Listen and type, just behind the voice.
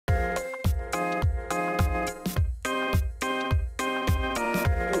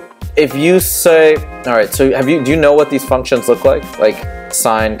if you say, all right, so do you know what these functions look like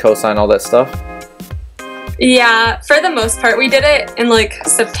sine, cosine, all that stuff? Yeah, for the most part. We did it in like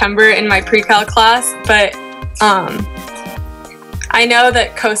September in my pre-cal class, but I know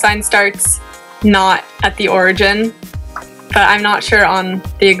that cosine starts not at the origin, but I'm not sure on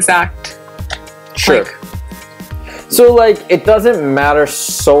the exact. Sure. So like it doesn't matter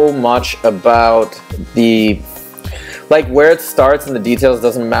so much about the where it starts and the details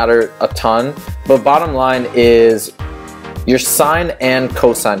doesn't matter a ton, but bottom line is your sine and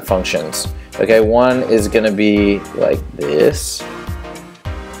cosine functions. Okay, one is gonna be like this.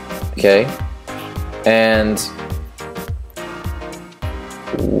 Okay, and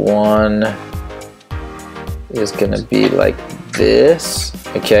one is gonna be like this.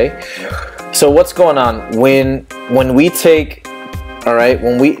 Okay, so what's going on when we take, all right,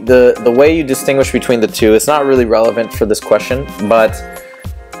 when the way you distinguish between the two, it's not really relevant for this question, but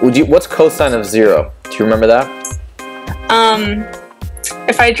what's cosine of 0? Do you remember that?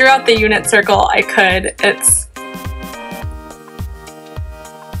 If I drew out the unit circle, I could. It's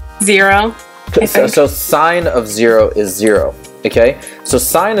 0. So sine of 0 is 0. Okay, so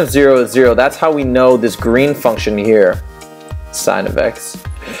sine of 0 is 0. That's how we know this green function here, sine of x.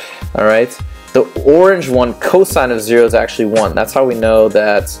 All right, the orange one, cosine of 0, is actually 1. That's how we know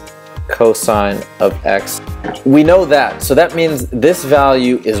that cosine of x. We know that, so that means this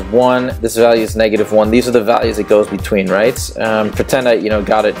value is 1, this value is -1. These are the values it goes between, right? Pretend I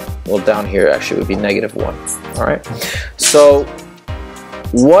got it, well, down here actually would be -1. All right, so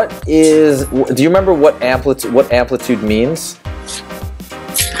do you remember what amplitude means?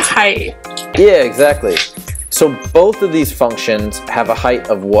 Height. Yeah, exactly. So both of these functions have a height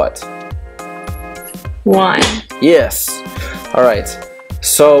of what? 1. Yes. All right.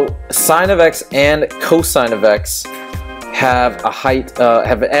 So sine of x and cosine of x have a height,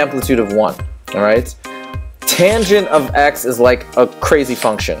 have an amplitude of 1. All right. Tangent of x is like a crazy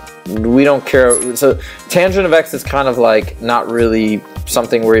function. We don't care. So tangent of x is kind of like not really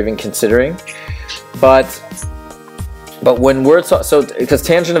something we're even considering. But when we're because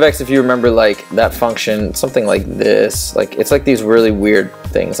tangent of x, if you remember, like that function, something like this, like it's like these really weird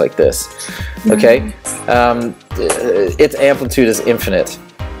things like this. Okay, its amplitude is infinite.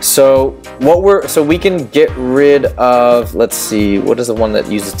 So we can get rid of, let's see, what is the one that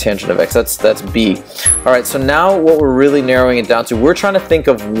uses tangent of x? That's b. All right, so now what we're really narrowing it down to, we're trying to think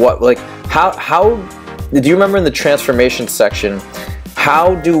of what, like how do you remember in the transformation section,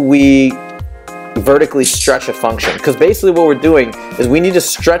 how do we vertically stretch a function? Because basically what we're doing is we need to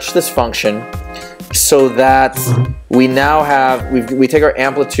stretch this function so that we now have, we take our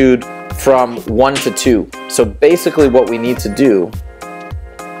amplitude from 1 to 2. So basically what we need to do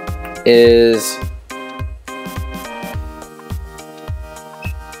is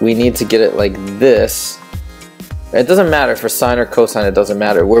we need to get it like this. It doesn't matter for sine or cosine, it doesn't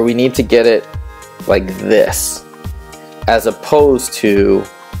matter. Where we need to get it like this, as opposed to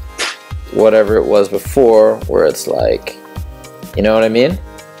whatever it was before, where it's like, you know what I mean?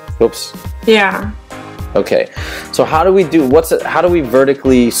 Oops. Yeah. Okay. So how do we do, how do we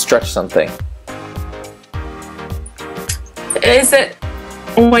vertically stretch something? Is it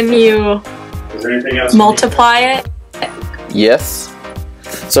when you multiply it? Yes.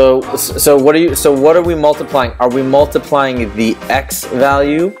 So what are we multiplying? Are we multiplying the x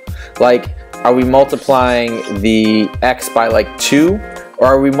value? Like, are we multiplying the x by like 2? Or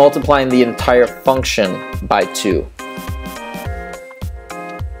are we multiplying the entire function by 2?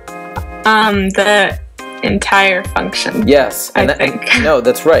 The entire function. Yes. I think. No,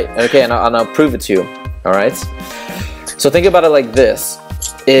 that's right. Okay, and I'll prove it to you. All right. So think about it like this.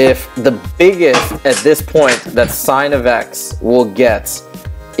 If the biggest at this point that sine of x will get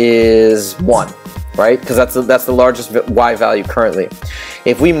is 1, right? Because that's the largest y value currently.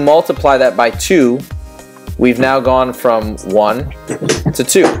 If we multiply that by 2, we've now gone from 1 to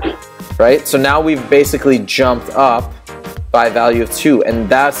 2, right? So now we've basically jumped up by a value of 2, and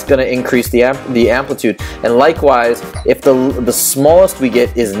that's going to increase the amplitude. And likewise, if the smallest we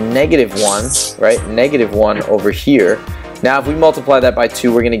get is -1, right? -1 over here. Now if we multiply that by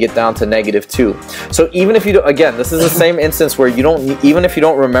 2, we're going to get down to -2. So even if you don't, again, this is the same instance where you don't, even if you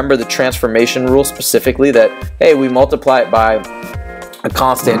don't remember the transformation rule specifically, that hey, we multiply it by a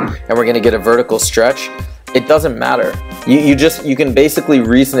constant and we're going to get a vertical stretch. It doesn't matter. You can basically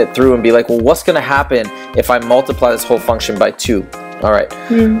reason it through and be like, well, what's going to happen if I multiply this whole function by 2? All right.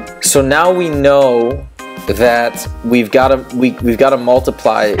 So now we know that we've got to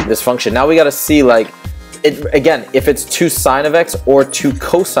multiply this function. Now we got to see, like, again, if it's 2 sine of x or 2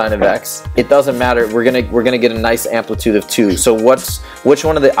 cosine of x, it doesn't matter. We're gonna get a nice amplitude of 2. So which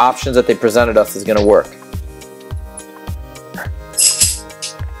one of the options that they presented us is gonna work?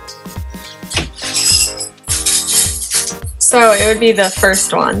 So it would be the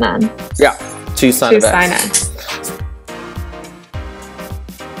first one then. Yeah, 2 sine of x. Sine x.